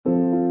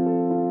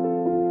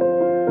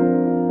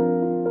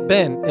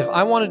Ben, if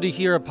I wanted to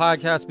hear a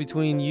podcast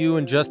between you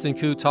and Justin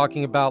Koo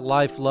talking about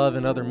life, love,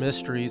 and other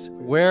mysteries,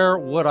 where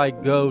would I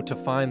go to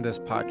find this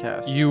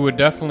podcast? You would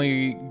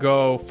definitely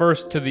go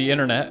first to the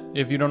internet.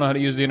 If you don't know how to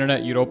use the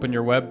internet, you'd open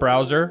your web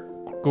browser,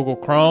 Google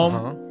Chrome,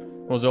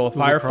 Mozilla Google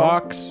Firefox,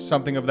 Chrome?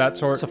 something of that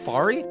sort.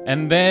 Safari?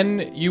 And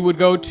then you would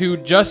go to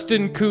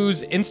Justin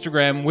Koo's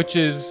Instagram, which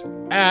is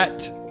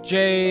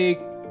 @jkoo.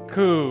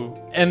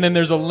 And then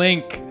there's a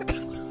link.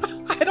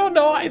 I don't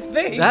know, I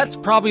think. That's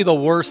probably the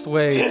worst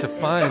way to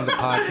find the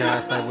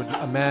podcast, I would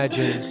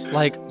imagine.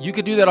 Like, you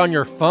could do that on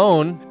your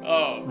phone,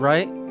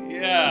 right?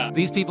 Yeah.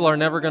 These people are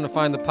never going to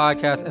find the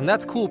podcast, and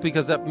that's cool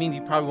because that means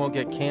you probably won't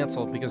get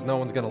canceled because no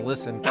one's going to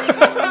listen.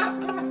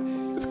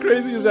 It's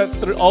crazy is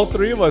that all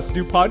three of us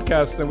do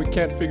podcasts and we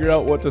can't figure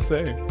out what to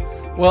say.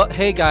 Well,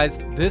 hey guys,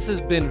 this has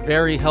been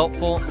very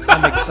helpful.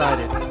 I'm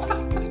excited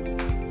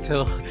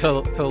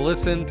to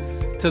listen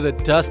to the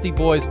Dusty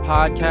Boys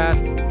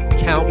podcast.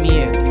 Count me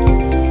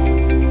in.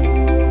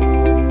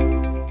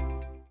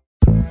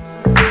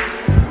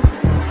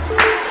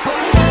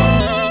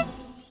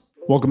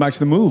 Welcome back to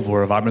The Move,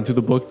 where I've been through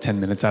the book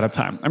 10 minutes at a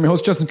time. I'm your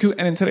host, Justin Koo,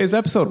 and in today's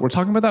episode, we're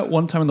talking about that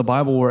one time in the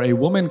Bible where a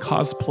woman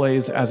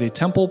cosplays as a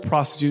temple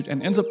prostitute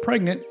and ends up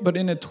pregnant, but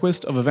in a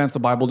twist of events, the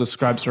Bible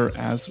describes her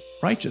as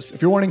righteous.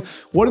 If you're wondering,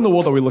 what in the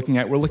world are we looking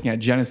at? We're looking at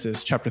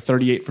Genesis chapter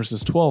 38,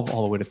 verses 12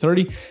 all the way to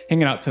 30.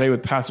 Hanging out today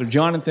with Pastor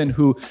Jonathan,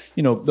 who,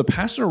 the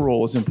pastor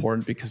role is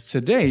important because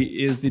today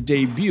is the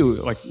debut,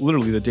 like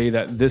literally the day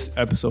that this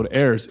episode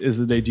airs, is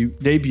the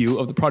debut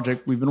of the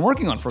project we've been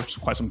working on for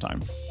quite some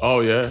time. Oh,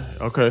 yeah.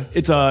 Okay.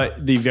 It's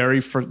the very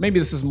first, maybe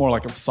this is more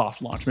like a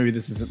soft launch. Maybe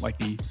this isn't like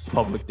the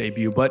public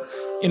debut, but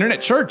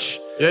Internet Church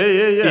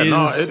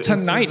is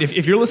tonight.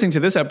 If you're listening to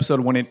this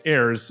episode when it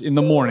airs in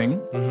the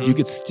morning, you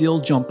could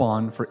still jump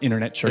on for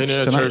Internet Church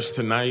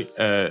tonight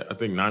at, I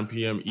think, 9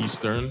 p.m.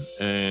 Eastern,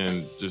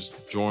 and just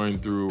join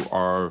through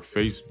our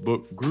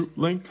Facebook group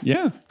link.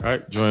 Yeah. All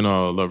right. Join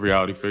our Love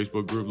Reality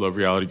Facebook group, Love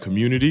Reality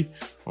Community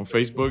on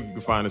Facebook. You can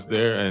find us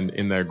there, and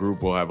in that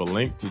group, we'll have a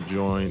link to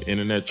join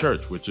Internet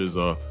Church, which is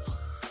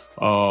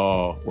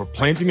we're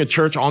planting a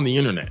church on the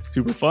internet.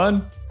 Super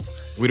fun.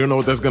 We don't know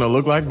what that's going to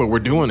look like, but we're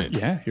doing it.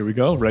 Yeah, here we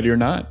go. Ready or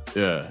not.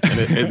 Yeah.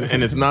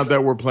 And it's not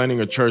that we're planting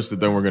a church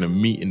that then we're going to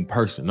meet in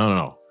person.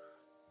 No.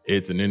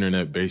 It's an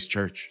internet-based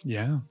church.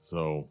 Yeah.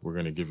 So we're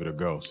going to give it a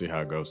go, see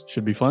how it goes.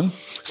 Should be fun.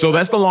 So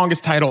that's the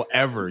longest title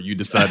ever you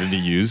decided to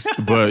use.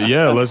 But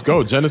yeah, let's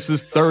go.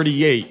 Genesis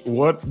 38.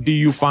 What do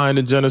you find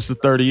in Genesis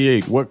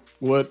 38? What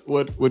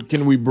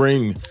can we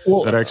bring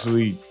that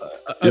actually...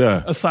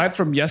 Aside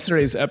from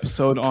yesterday's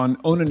episode on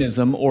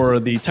onanism, or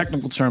the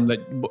technical term that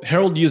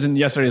Harold used in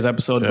yesterday's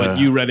episode, but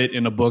you read it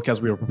in a book as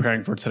we were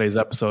preparing for today's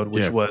episode,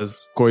 which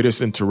was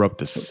coitus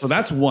interruptus. So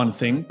that's one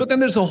thing. But then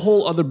there's a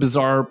whole other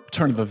bizarre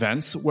turn of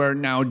events where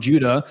now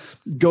Judah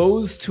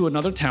goes to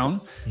another town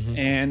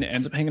and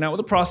ends up hanging out with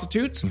a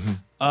prostitute.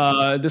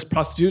 This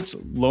prostitute,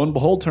 lo and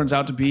behold, turns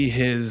out to be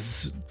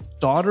his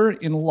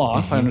daughter-in-law,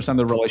 if I understand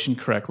the relation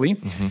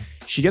correctly.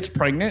 She gets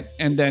pregnant,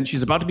 and then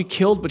she's about to be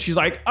killed, but she's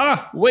like,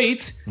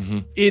 wait,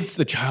 it's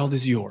the child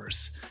is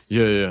yours.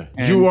 Yeah.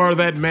 And you are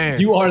that man.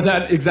 You are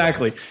that,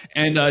 exactly.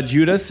 And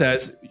Judah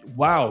says,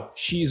 wow,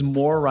 she's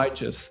more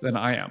righteous than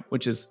I am,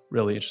 which is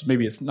really interesting.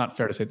 Maybe it's not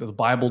fair to say that the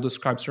Bible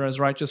describes her as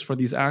righteous for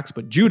these acts,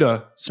 but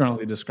Judah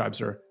certainly describes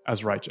her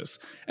as righteous.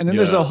 And then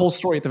there's a whole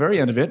story at the very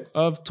end of it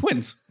of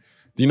twins.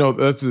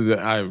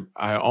 I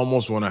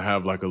almost want to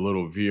have like a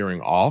little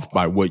veering off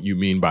by what you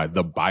mean by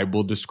the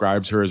Bible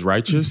describes her as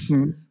righteous,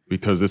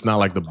 because it's not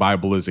like the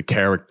Bible is a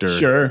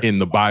character in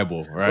the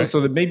Bible, right? Well, so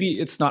that maybe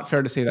it's not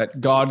fair to say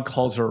that God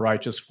calls her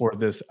righteous for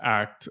this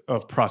act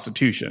of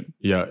prostitution.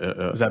 Yeah.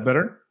 Is that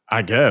better?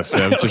 I guess.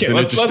 Just an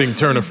interesting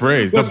turn of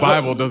phrase. The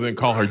Bible doesn't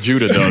call her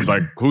Judah, does.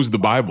 Like, who's the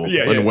Bible?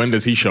 When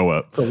does he show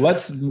up? So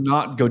let's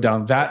not go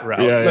down that route.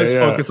 Let's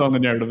focus on the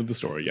narrative of the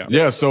story.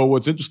 Yeah. So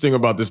what's interesting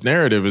about this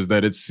narrative is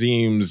that it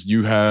seems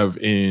you have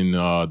in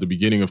the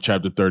beginning of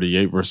chapter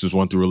 38, verses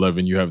 1 through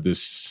 11, you have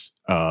this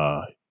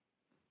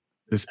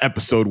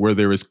episode where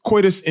there is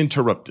coitus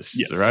interruptus,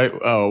 right?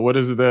 What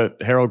is it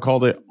that Harold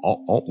called it?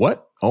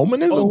 What?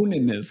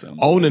 Onanism?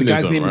 Onanism. The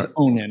guy's name is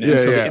Onan. And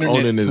so the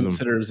internet onanism.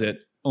 considers it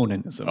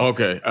onanism.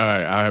 Okay. All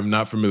right. I am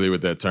not familiar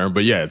with that term,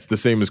 but yeah, it's the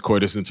same as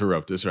coitus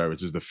interruptus, right?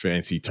 Which is the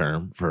fancy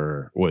term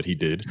for what he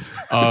did.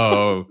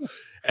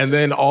 And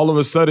then all of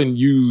a sudden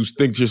you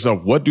think to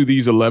yourself, what do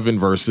these 11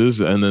 verses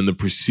and then the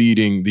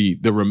preceding,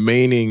 the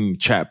remaining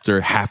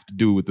chapter have to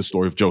do with the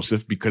story of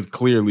Joseph? Because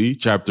clearly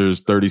chapters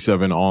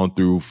 37 on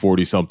through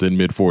 40 something,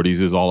 mid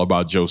 40s is all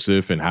about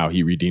Joseph and how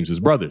he redeems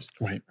his brothers.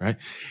 Right.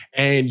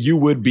 And you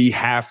would be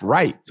half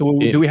right. So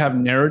do we have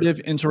narrative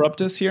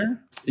interruptus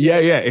here? Yeah.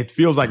 It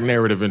feels like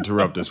narrative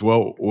interruptus.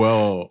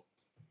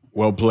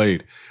 Well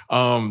played.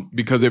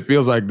 Because it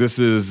feels like this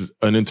is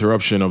an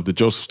interruption of the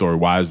Joseph story.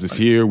 Why is this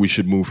here? We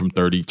should move from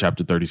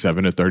chapter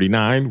 37 to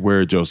 39,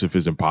 where Joseph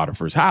is in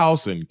Potiphar's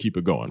house, and keep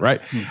it going,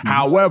 right?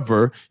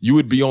 However, you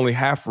would be only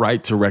half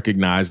right to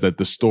recognize that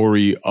the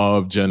story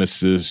of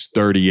Genesis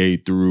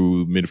 38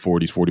 through mid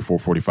 40s, 44,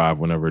 45,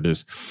 whenever it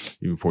is,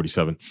 even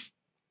 47,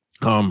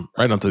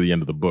 right onto the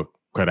end of the book,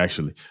 quite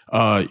actually.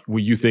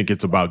 When you think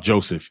it's about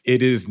Joseph,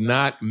 it is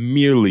not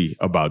merely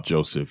about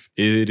Joseph.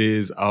 It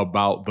is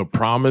about the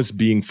promise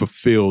being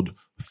fulfilled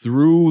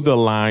through the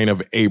line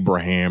of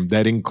Abraham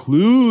that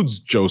includes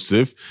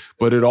Joseph,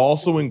 but it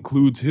also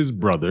includes his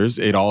brothers.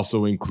 It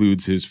also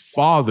includes his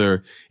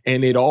father,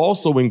 and it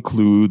also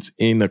includes,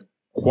 in a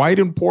quite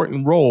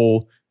important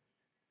role,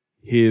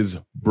 his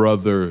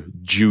brother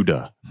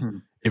Judah.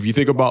 If you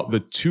think about the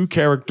two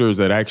characters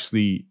that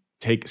actually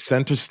take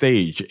center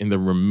stage in the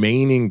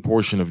remaining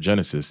portion of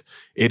Genesis,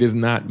 it is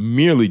not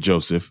merely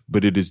Joseph,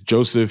 but it is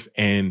Joseph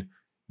and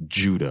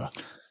Judah.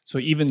 So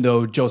even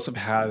though Joseph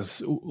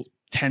has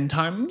 10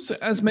 times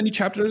as many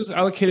chapters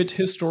allocated to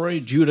his story,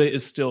 Judah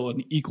is still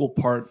an equal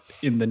part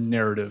in the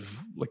narrative,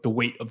 like the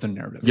weight of the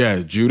narrative. Yeah,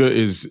 Judah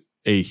is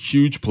a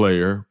huge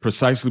player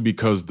precisely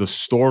because the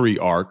story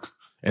arc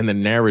and the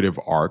narrative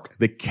arc,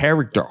 the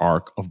character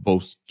arc of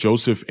both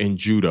Joseph and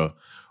Judah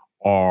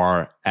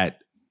are at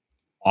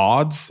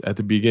odds at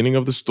the beginning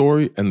of the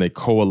story, and they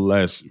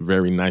coalesce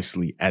very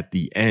nicely at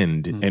the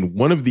end. And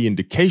one of the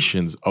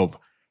indications of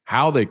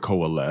how they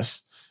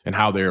coalesce and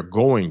how they're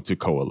going to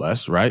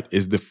coalesce, right,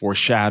 is the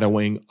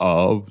foreshadowing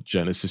of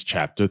Genesis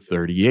chapter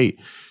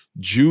 38.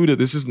 Judah,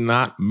 this is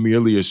not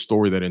merely a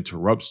story that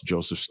interrupts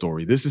Joseph's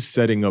story. This is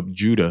setting up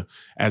Judah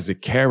as a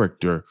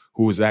character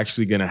who is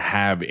actually going to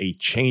have a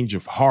change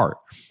of heart,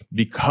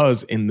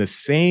 because in the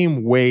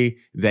same way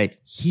that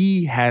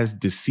he has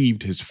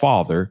deceived his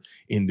father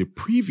in the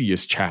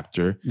previous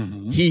chapter,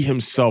 he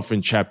himself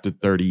in chapter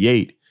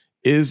 38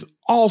 is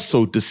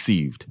also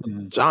deceived.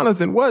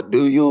 Jonathan, what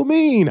do you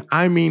mean?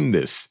 I mean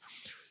this.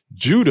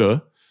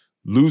 Judah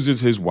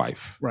loses his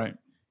wife. Right.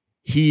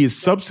 He is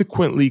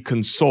subsequently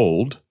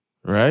consoled,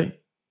 right,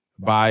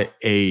 by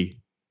a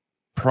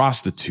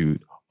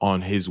prostitute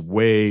on his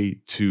way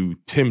to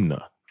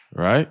Timnah,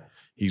 right?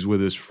 He's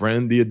with his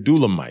friend, the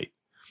Adulamite.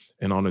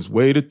 And on his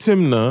way to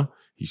Timnah,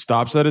 he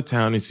stops at a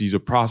town and sees a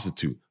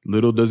prostitute.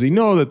 Little does he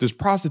know that this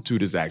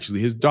prostitute is actually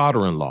his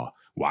daughter-in-law.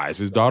 Why is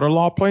his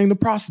daughter-in-law playing the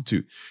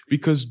prostitute?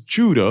 Because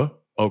Judah,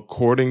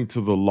 according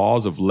to the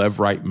laws of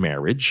levirate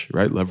marriage,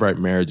 right? Levirate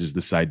marriage is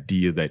this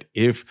idea that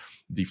if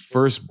the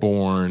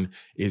firstborn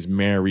is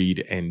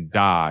married and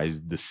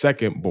dies, the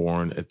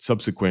secondborn and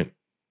subsequent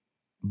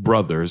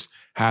brothers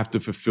have to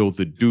fulfill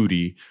the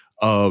duty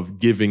of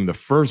giving the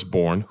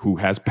firstborn who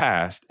has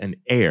passed an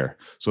heir.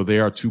 So they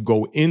are to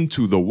go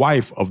into the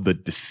wife of the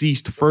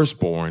deceased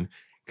firstborn,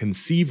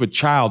 conceive a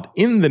child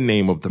in the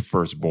name of the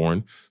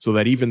firstborn, so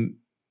that even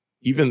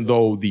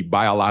though the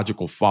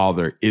biological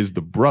father is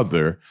the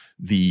brother,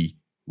 the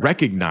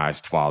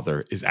recognized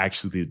father is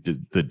actually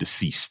the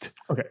deceased.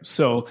 Okay,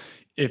 so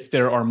if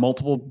there are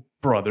multiple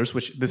brothers,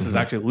 which this is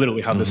actually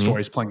literally how the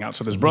story is playing out.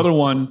 So there's brother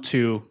 1,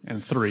 2,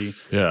 and 3.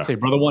 Yeah. Say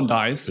brother 1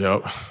 dies.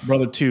 Yep.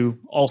 Brother 2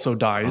 also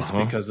dies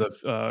because of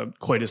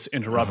coitus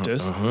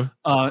interruptus.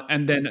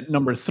 And then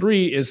number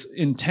 3 is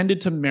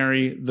intended to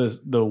marry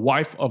the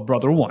wife of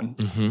brother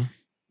 1.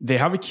 They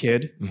have a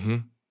kid.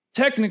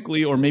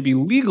 Technically, or maybe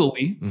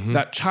legally,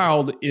 that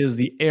child is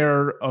the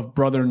heir of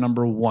brother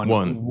number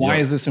 1. Why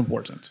is this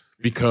important?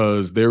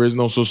 Because there is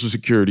no social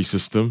security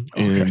system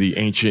in the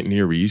ancient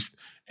Near East.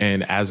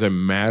 And as a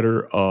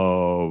matter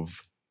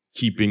of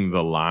keeping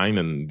the line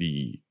and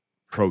the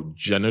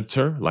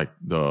progenitor, like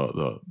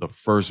the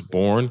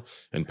firstborn,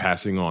 and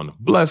passing on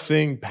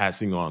blessing,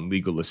 passing on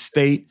legal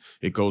estate,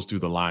 it goes through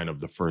the line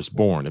of the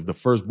firstborn. If the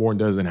firstborn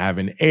doesn't have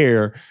an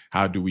heir,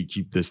 how do we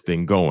keep this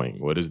thing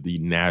going? What is the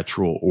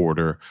natural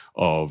order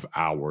of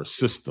our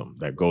system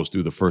that goes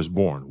through the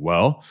firstborn?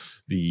 Well,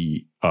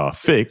 the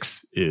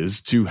fix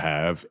is to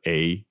have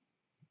a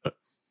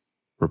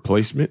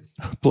replacement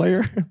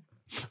player.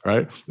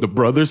 Right? The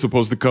brother's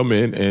supposed to come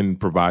in and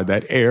provide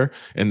that heir,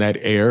 and that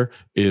heir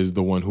is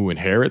the one who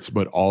inherits,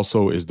 but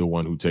also is the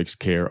one who takes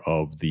care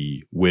of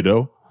the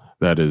widow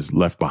that is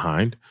left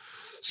behind.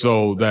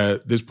 So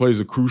that this plays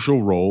a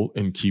crucial role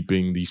in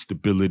keeping the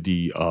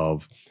stability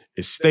of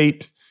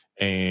estate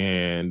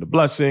and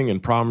blessing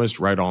and promise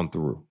right on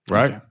through,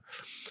 right? Okay.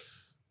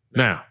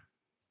 Now,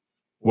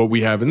 what we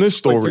have in this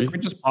story... Can we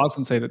just pause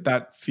and say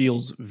that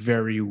feels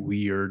very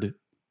weird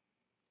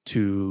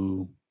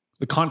to...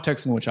 the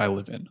context in which I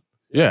live in.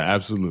 Yeah,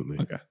 absolutely.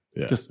 Okay.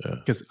 Yeah, just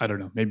because I don't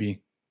know, maybe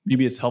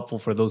it's helpful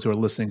for those who are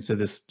listening to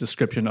this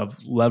description of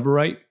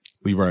levirate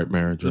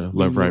marriage. Yeah.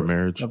 Levirate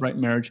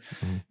marriage.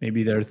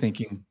 Maybe they're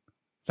thinking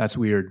that's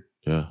weird.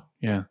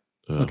 Yeah.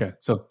 Okay.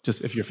 So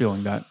just if you're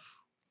feeling that.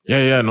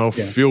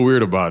 Feel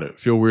weird about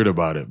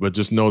it. But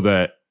just know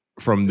that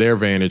from their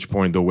vantage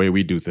point, the way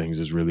we do things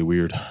is really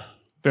weird.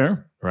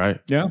 Fair. Right?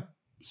 Yeah.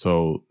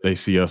 So they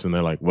see us and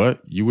they're like,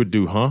 what? You would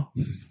do, huh?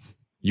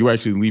 You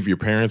actually leave your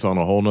parents on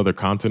a whole nother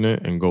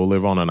continent and go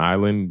live on an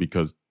island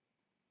because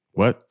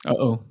what?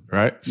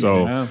 Right?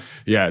 So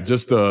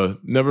just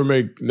never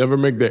make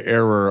the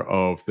error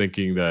of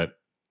thinking that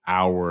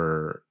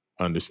our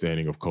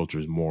understanding of culture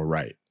is more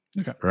right.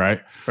 Okay.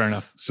 Right? Fair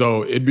enough.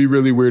 So it'd be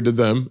really weird to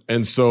them.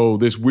 And so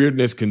this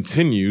weirdness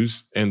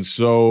continues. And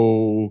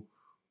so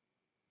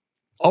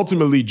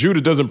ultimately,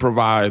 Judah doesn't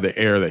provide the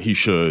heir that he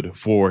should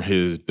for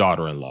his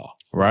daughter-in-law,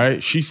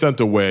 right? She's sent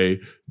away.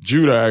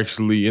 Judah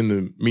actually, in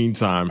the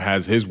meantime,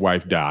 has his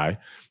wife die.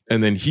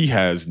 And then he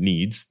has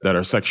needs that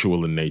are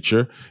sexual in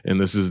nature.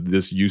 And this is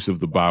this use of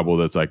the Bible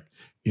that's like,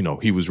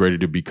 he was ready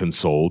to be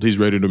consoled. He's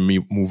ready to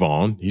move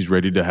on. He's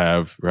ready to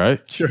have,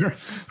 right? Sure.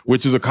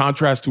 Which is a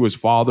contrast to his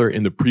father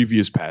in the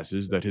previous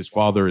passage, that his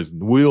father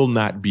will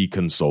not be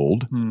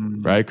consoled,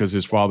 right? Because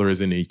his father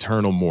is in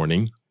eternal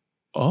mourning.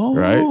 Oh,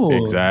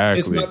 right. Exactly.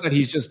 It's not that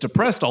he's just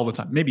depressed all the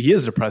time. Maybe he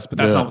is depressed, but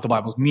that's not what the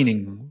Bible's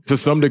meaning. To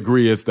some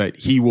degree, it's that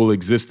he will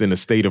exist in a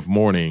state of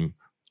mourning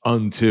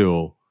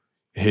until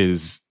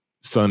his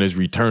son is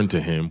returned to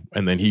him.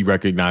 And then he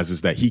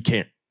recognizes that he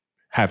can't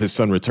have his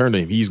son return to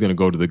him. He's going to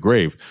go to the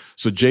grave.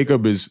 So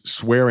Jacob is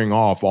swearing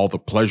off all the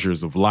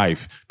pleasures of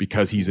life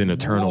because he's in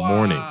eternal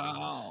mourning,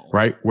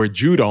 right? Where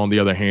Judah, on the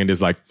other hand,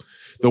 is like,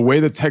 the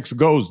way the text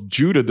goes,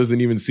 Judah doesn't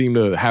even seem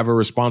to have a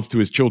response to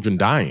his children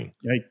dying.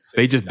 Yikes.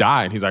 They just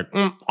die. And he's like,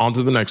 on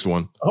to the next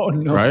one. Oh,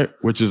 no. Right?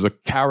 Which is a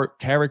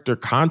character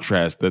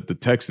contrast that the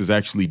text is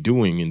actually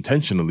doing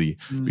intentionally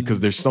because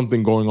there's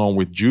something going on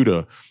with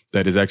Judah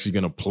that is actually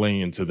going to play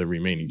into the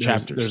remaining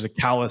chapters. There's a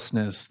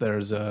callousness.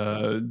 There's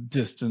a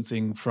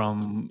distancing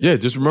from. Yeah,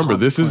 just remember,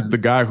 this is the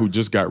guy who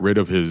just got rid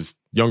of his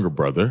younger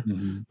brother.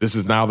 This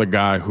is now the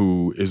guy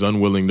who is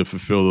unwilling to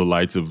fulfill the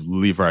lights of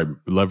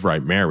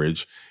Levirate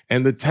marriage.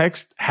 And the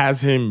text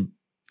has him,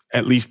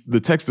 at least the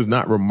text does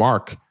not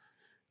remark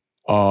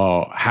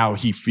how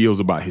he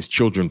feels about his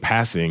children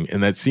passing.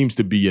 And that seems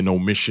to be an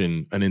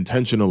omission, an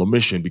intentional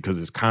omission,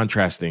 because it's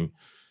contrasting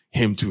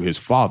him to his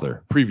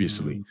father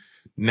previously.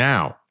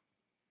 Now,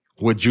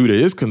 what Judah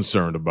is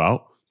concerned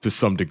about to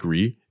some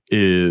degree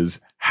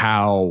is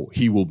how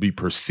he will be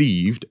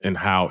perceived and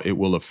how it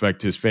will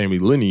affect his family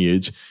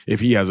lineage if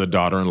he has a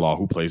daughter-in-law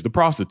who plays the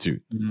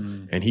prostitute.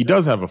 And he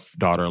does have a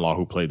daughter-in-law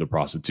who played the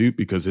prostitute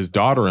because his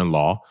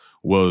daughter-in-law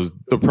was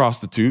the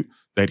prostitute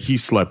that he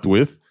slept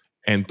with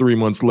and 3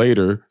 months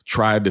later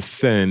tried to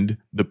send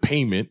the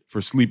payment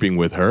for sleeping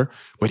with her,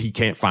 but he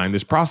can't find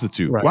this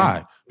prostitute. Right.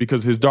 Why?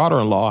 Because his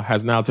daughter-in-law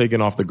has now taken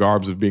off the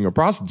garbs of being a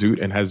prostitute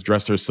and has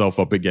dressed herself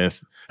up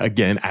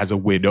again as a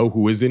widow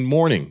who is in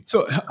mourning.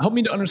 So help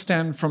me to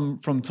understand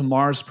from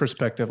Tamar's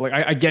perspective. Like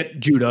I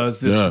get Judah as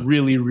this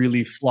really,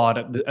 really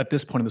flawed at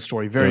this point of the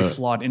story, very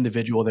flawed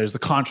individual. There's the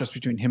contrast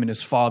between him and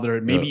his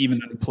father, maybe even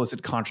an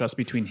implicit contrast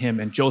between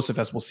him and Joseph,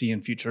 as we'll see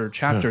in future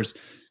chapters.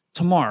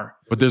 Tamar.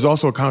 But there's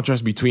also a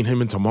contrast between him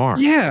and Tamar.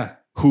 Yeah.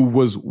 Who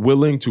was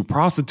willing to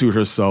prostitute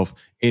herself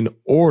in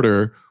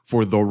order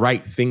for the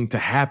right thing to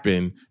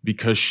happen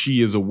because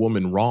she is a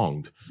woman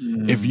wronged.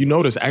 If you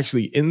notice,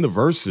 actually, in the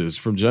verses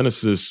from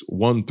Genesis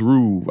 1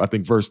 through, I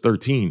think, verse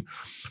 13,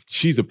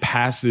 she's a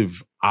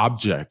passive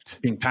object.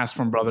 Being passed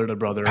from brother to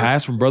brother.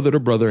 Passed from brother to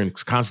brother and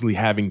constantly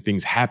having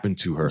things happen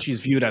to her.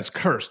 She's viewed as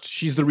cursed.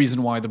 She's the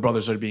reason why the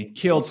brothers are being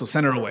killed, so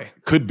send her away.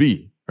 Could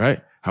be,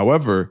 right?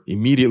 However,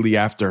 immediately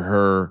after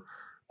her,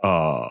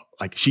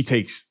 she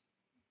takes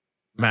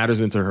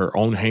matters into her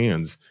own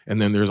hands.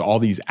 And then there's all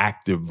these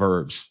active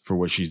verbs for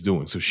what she's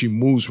doing. So she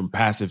moves from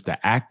passive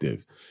to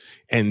active.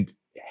 And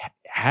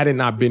had it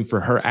not been for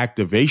her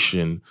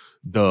activation,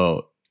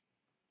 the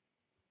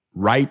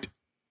right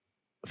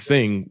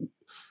thing,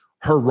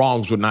 her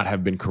wrongs would not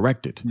have been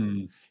corrected.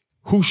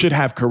 Who should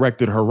have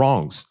corrected her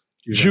wrongs?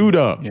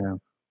 Judah. Yeah.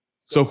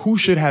 So who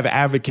should have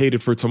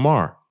advocated for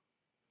Tamar?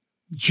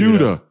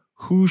 Judah.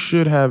 Who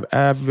should have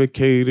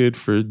advocated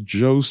for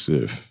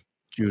Joseph?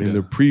 Judah. In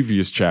the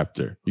previous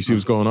chapter. You see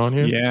what's going on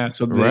here? Yeah.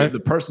 So the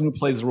person who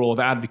plays the role of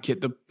advocate,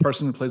 the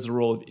person who plays the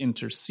role of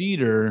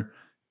interceder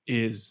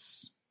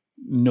is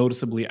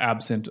noticeably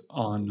absent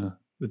on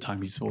the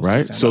time he's supposed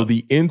to stand So up.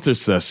 the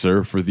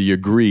intercessor for the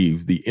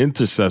aggrieved, the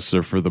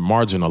intercessor for the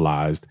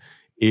marginalized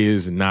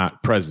is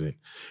not present.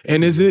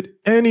 And is it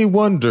any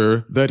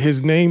wonder that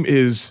his name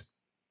is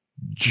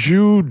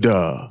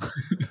Judah?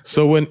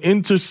 So an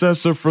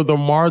intercessor for the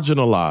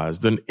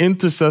marginalized, an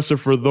intercessor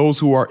for those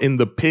who are in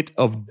the pit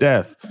of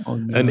death,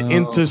 an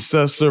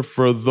intercessor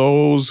for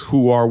those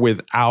who are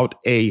without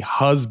a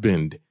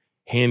husband.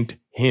 Hint,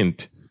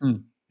 hint.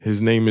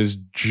 His name is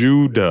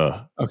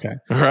Judah. Okay.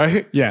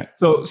 Right? Yeah.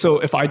 So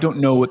if I don't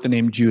know what the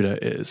name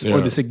Judah is or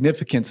the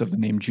significance of the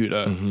name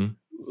Judah,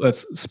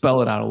 let's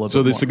spell it out a little bit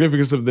So the more.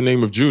 significance of the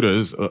name of Judah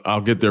is,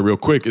 I'll get there real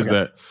quick, is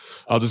that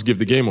I'll just give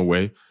the game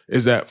away,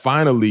 is that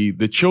finally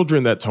the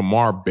children that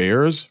Tamar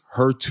bears,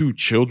 her two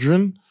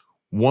children,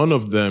 one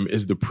of them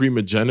is the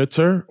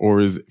primogenitor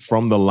or is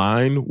from the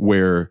line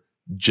where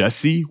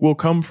Jesse will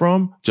come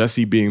from,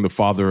 Jesse being the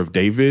father of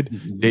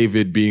David,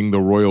 David being the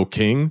royal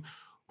king,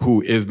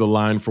 who is the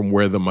line from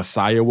where the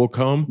Messiah will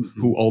come,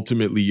 who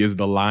ultimately is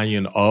the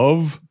Lion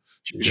of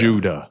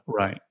Judah.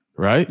 Right.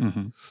 Right?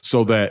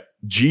 So that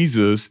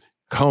Jesus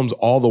comes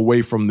all the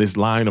way from this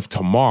line of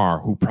Tamar,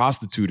 who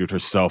prostituted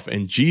herself.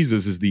 And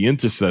Jesus is the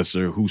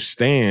intercessor who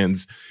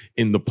stands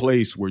in the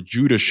place where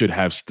Judah should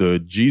have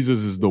stood. Jesus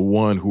is the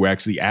one who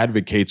actually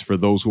advocates for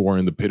those who are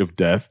in the pit of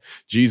death.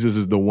 Jesus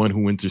is the one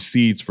who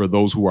intercedes for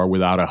those who are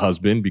without a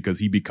husband, because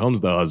he becomes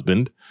the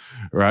husband,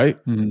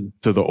 right? Mm-hmm.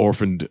 To the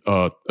orphaned,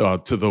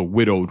 to the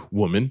widowed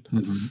woman,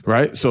 mm-hmm.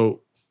 right?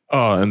 So,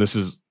 and this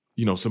is,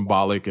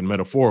 symbolic and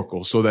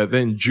metaphorical, so that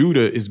then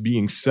Judah is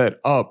being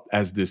set up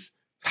as this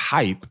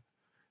type,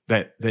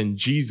 that then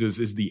Jesus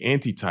is the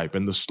antitype.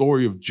 And the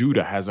story of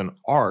Judah has an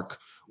arc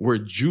where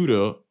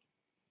Judah,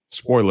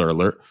 spoiler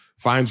alert,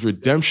 finds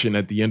redemption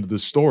at the end of the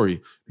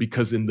story,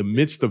 because in the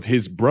midst of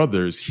his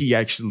brothers, he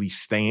actually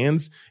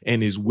stands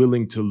and is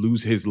willing to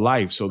lose his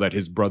life so that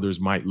his brothers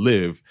might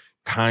live,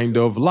 kind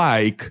of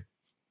like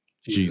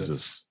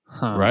Jesus.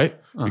 Right?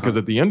 Uh-huh. Because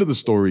at the end of the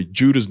story,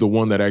 Judah's the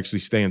one that actually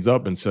stands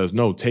up and says,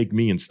 no, take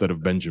me instead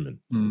of Benjamin.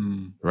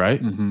 Right?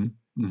 Mm-hmm.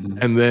 Mm-hmm.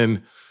 And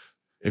then,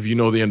 if you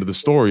know the end of the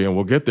story, and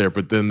we'll get there,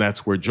 but then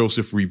that's where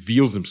Joseph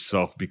reveals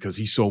himself, because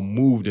he's so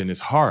moved in his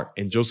heart.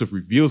 And Joseph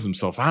reveals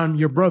himself, I'm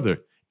your brother,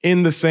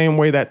 in the same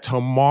way that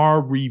Tamar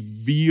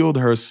revealed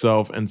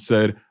herself and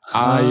said,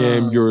 I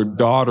am your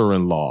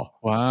daughter-in-law.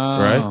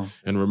 Wow. Right?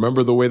 And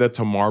remember the way that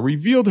Tamar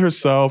revealed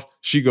herself,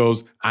 she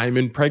goes, I'm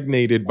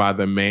impregnated by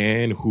the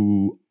man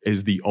who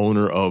is the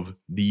owner of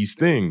these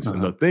things. Uh-huh.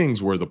 And the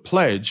things were the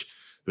pledge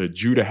that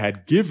Judah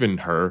had given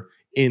her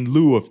in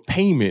lieu of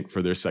payment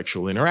for their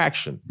sexual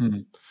interaction. Mm-hmm.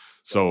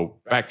 So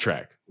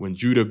backtrack. When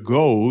Judah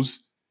goes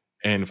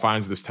and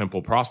finds this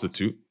temple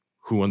prostitute,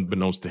 who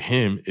unbeknownst to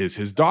him is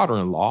his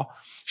daughter-in-law,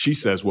 she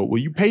says, what will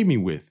you pay me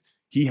with?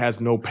 He has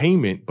no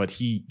payment, but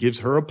he gives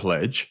her a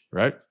pledge,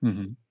 right?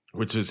 Mm-hmm.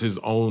 Which is his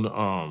own,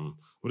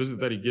 what is it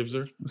that he gives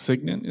her?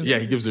 Signet? Yeah,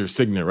 he gives her a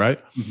signet, right?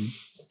 Mm-hmm.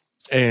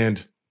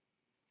 And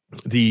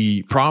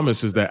the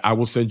promise is that I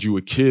will send you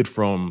a kid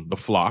from the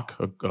flock,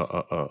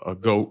 a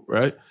goat,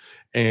 right?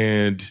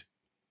 And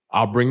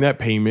I'll bring that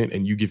payment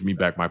and you give me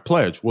back my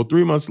pledge. Well,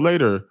 3 months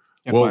later,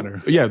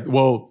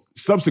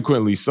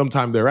 subsequently,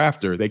 sometime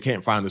thereafter, they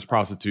can't find this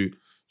prostitute.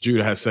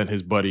 Judah has sent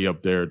his buddy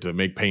up there to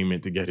make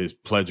payment to get his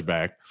pledge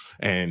back,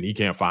 and he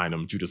can't find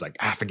him. Judah's like,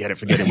 forget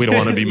it. We don't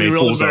want to be made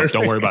fools of.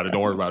 Don't worry about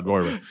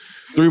it.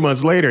 3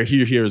 months later,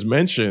 he hears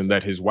mention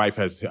that his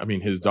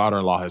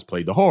daughter-in-law has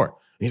played the whore. And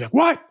he's like,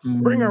 what?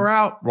 Mm-hmm. Bring her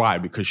out. Why?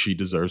 Because she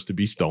deserves to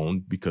be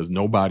stoned, because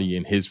nobody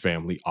in his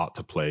family ought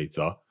to play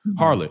the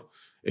harlot.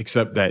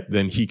 Except that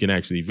then he can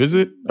actually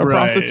visit a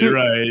prostitute.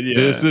 Right, yeah.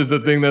 This is the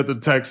thing that the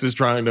text is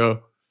trying to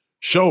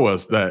show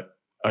us, that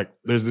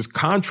there's this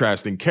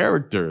contrasting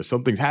character.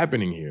 Something's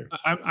happening here.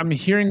 I'm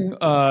hearing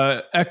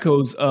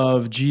echoes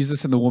of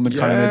Jesus and the woman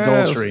caught in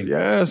adultery.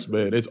 Yes,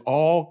 man. It's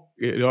all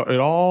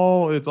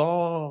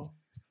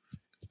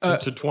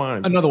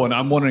intertwined. Another one.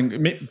 I'm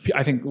wondering,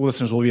 I think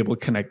listeners will be able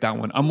to connect that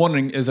one. I'm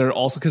wondering, is there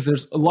also, because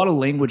there's a lot of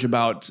language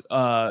about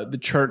the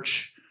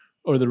church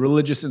or the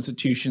religious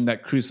institution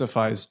that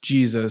crucifies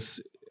Jesus,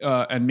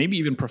 and maybe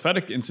even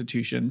prophetic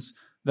institutions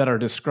that are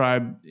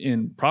described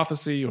in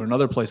prophecy or in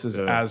other places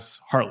as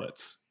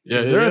harlots.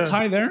 Is there a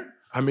tie there?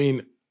 I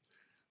mean,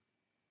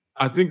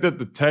 I think that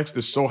the text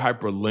is so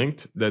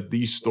hyperlinked that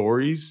these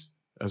stories,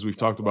 as we've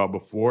talked about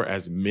before,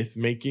 as myth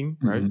making,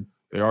 right? Mm-hmm.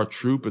 They are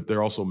true, but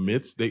they're also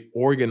myths. They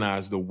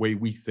organize the way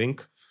we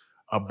think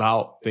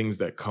about things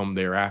that come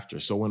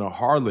thereafter. So when a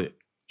harlot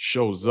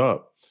shows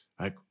up,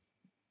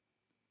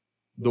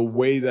 the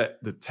way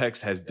that the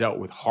text has dealt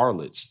with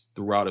harlots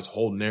throughout its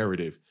whole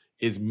narrative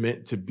is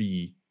meant to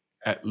be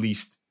at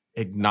least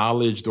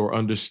acknowledged or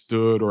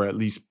understood, or at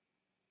least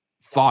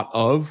thought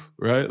of,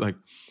 right? Like,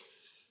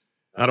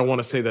 I don't want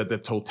to say that the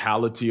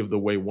totality of the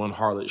way one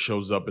harlot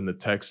shows up in the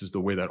text is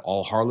the way that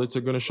all harlots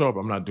are going to show up.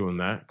 I'm not doing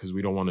that, because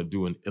we don't want to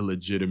do an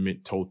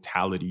illegitimate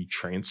totality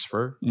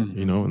transfer,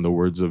 in the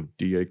words of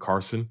D.A.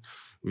 Carson.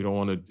 We don't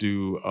want to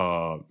do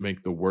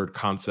make the word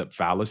concept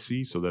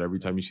fallacy, so that every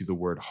time you see the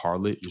word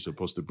harlot, you're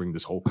supposed to bring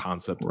this whole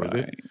concept with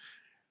it.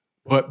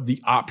 But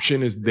the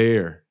option is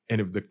there. And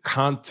if the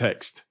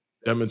context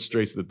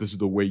demonstrates that this is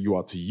the way you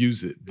ought to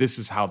use it, this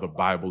is how the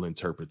Bible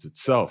interprets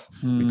itself,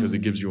 because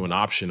it gives you an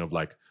option of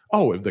like,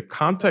 oh, if the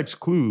context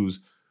clues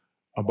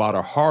about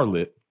a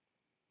harlot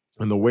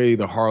and the way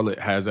the harlot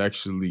has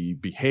actually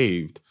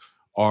behaved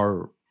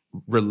are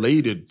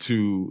related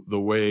to the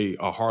way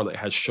a harlot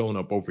has shown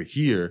up over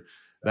here,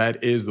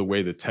 that is the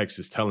way the text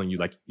is telling you,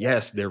 like,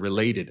 yes, they're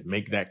related.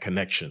 Make that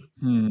connection,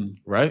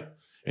 right?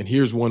 And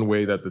here's one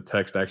way that the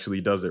text actually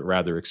does it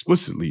rather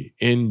explicitly.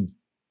 In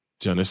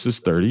Genesis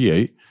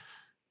 38,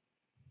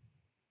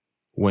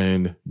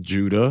 when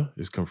Judah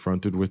is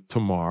confronted with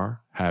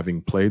Tamar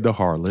having played the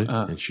harlot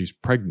and she's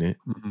pregnant,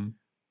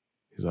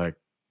 he's like,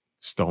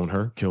 stone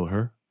her, kill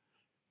her.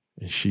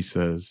 And she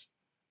says,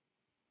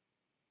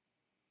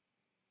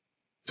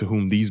 to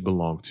whom these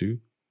belong to,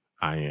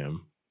 I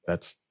am.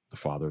 That's the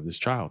father of this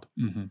child.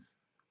 Mm-hmm.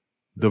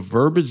 The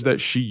verbiage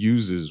that she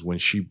uses when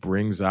she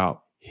brings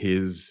out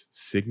his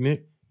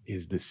signet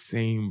is the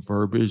same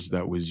verbiage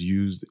that was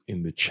used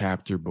in the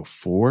chapter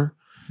before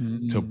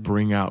to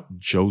bring out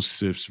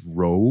Joseph's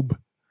robe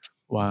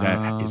Wow.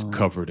 that is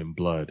covered in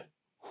blood.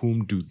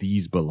 Whom do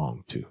these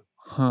belong to?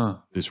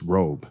 This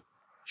robe.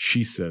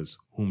 She says,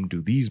 whom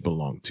do these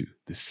belong to?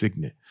 The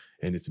signet.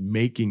 And it's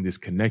making this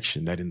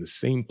connection that in the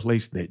same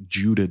place that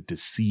Judah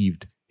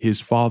deceived his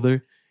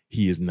father,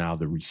 he is now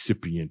the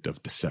recipient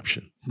of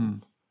deception.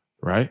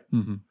 Right?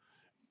 Mm-hmm.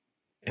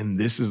 And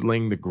this is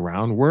laying the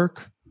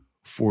groundwork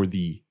for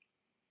the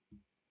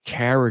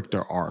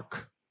character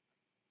arc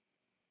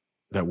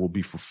that will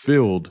be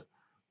fulfilled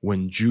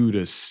when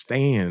Judah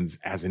stands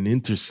as an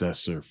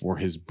intercessor for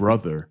his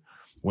brother,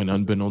 when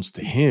unbeknownst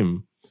to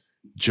him,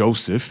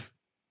 Joseph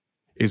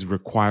is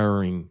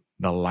requiring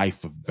the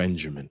life of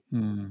Benjamin.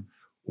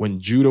 When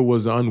Judah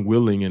was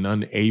unwilling and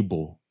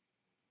unable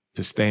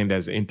to stand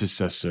as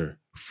intercessor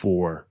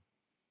for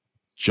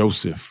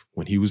Joseph,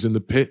 when he was in the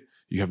pit,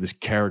 you have this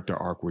character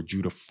arc where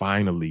Judah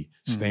finally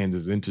stands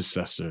as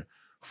intercessor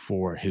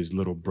for his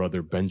little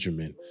brother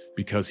Benjamin,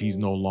 because he's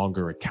no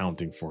longer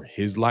accounting for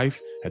his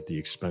life at the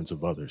expense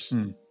of others.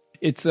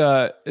 It's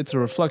a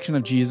reflection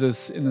of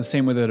Jesus in the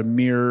same way that a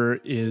mirror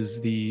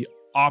is the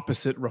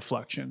opposite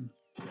reflection.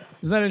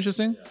 Isn't that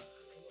interesting?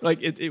 Like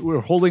we're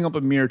holding up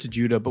a mirror to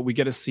Judah, but we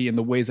get to see in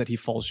the ways that he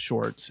falls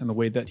short and the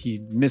way that he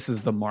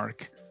misses the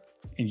mark.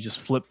 And you just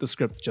flip the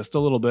script just a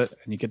little bit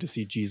and you get to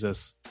see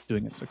Jesus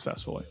doing it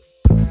successfully.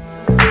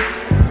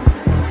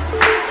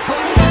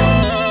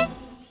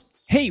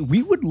 Hey,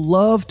 we would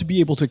love to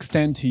be able to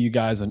extend to you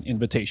guys an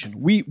invitation.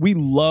 We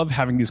love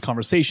having these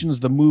conversations.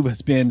 The Move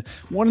has been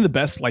one of the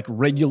best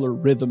regular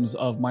rhythms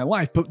of my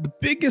life. But the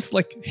biggest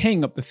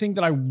hang up, the thing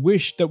that I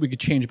wish that we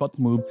could change about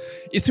the Move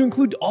is to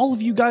include all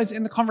of you guys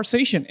in the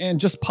conversation. And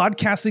just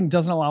podcasting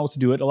doesn't allow us to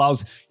do it. It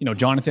allows,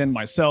 Jonathan,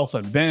 myself,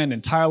 and Ben,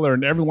 and Tyler,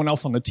 and everyone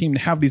else on the team to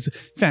have these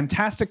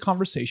fantastic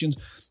conversations.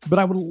 But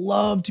I would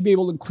love to be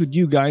able to include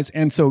you guys.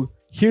 And so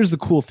here's the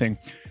cool thing.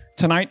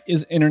 Tonight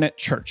is Internet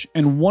Church,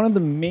 and one of the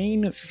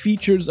main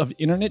features of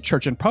Internet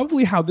Church, and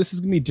probably how this is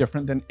going to be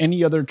different than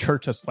any other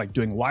church that's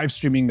doing live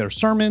streaming their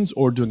sermons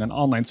or doing an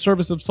online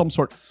service of some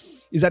sort,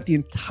 is that the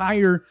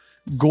entire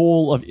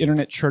goal of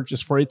Internet Church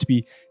is for it to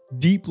be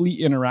deeply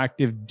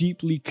interactive,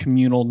 deeply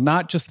communal,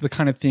 not just the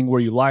kind of thing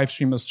where you live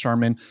stream a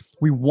sermon.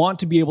 We want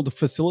to be able to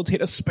facilitate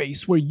a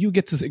space where you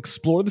get to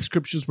explore the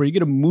scriptures, where you get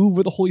to move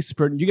with the Holy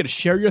Spirit, and you get to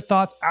share your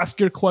thoughts, ask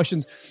your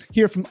questions,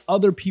 hear from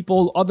other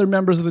people, other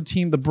members of the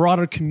team, the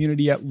broader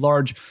community at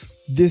large.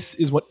 This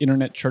is what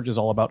Internet Church is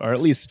all about, or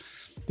at least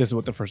this is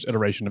what the first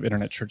iteration of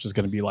Internet Church is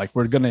going to be like.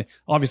 We're going to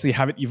obviously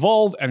have it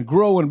evolve and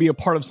grow and be a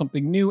part of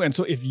something new. And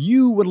so if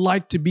you would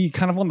like to be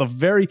kind of on the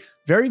very,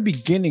 very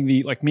beginning,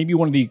 maybe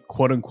one of the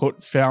quote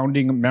unquote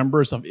founding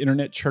members of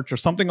Internet Church or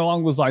something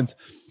along those lines,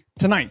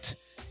 tonight,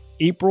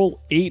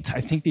 April 8th,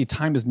 I think the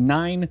time is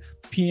 9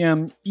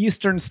 p.m.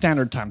 Eastern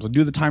Standard Time. So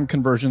do the time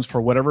conversions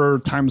for whatever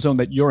time zone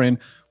that you're in.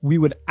 We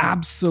would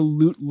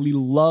absolutely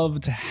love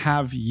to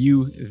have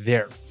you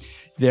there.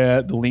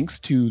 The links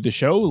to the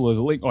show,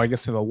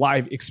 to the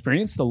live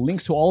experience, the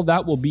links to all of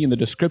that will be in the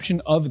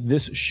description of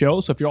this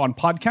show. So if you're on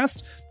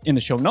podcast, in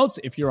the show notes.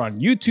 If you're on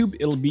YouTube,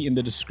 it'll be in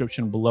the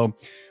description below.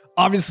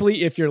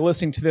 Obviously, if you're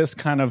listening to this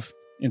kind of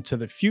into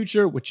the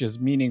future, which is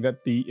meaning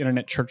that the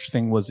Internet Church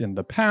thing was in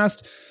the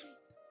past,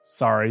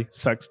 sorry,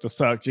 sucks to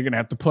suck. You're going to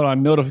have to put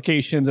on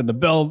notifications and the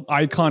bell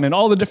icon and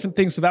all the different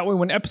things. So that way,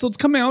 when episodes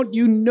come out,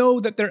 you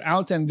know that they're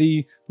out, and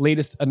the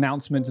latest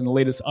announcements and the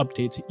latest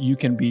updates, you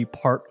can be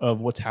part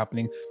of what's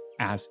happening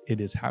as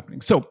it is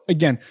happening. So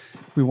again,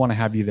 we want to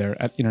have you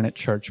there at Internet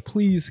Church.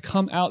 Please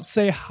come out,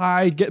 say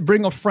hi,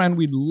 bring a friend.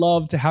 We'd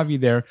love to have you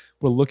there.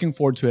 We're looking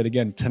forward to it.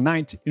 Again,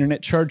 tonight,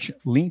 Internet Church,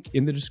 link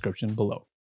in the description below.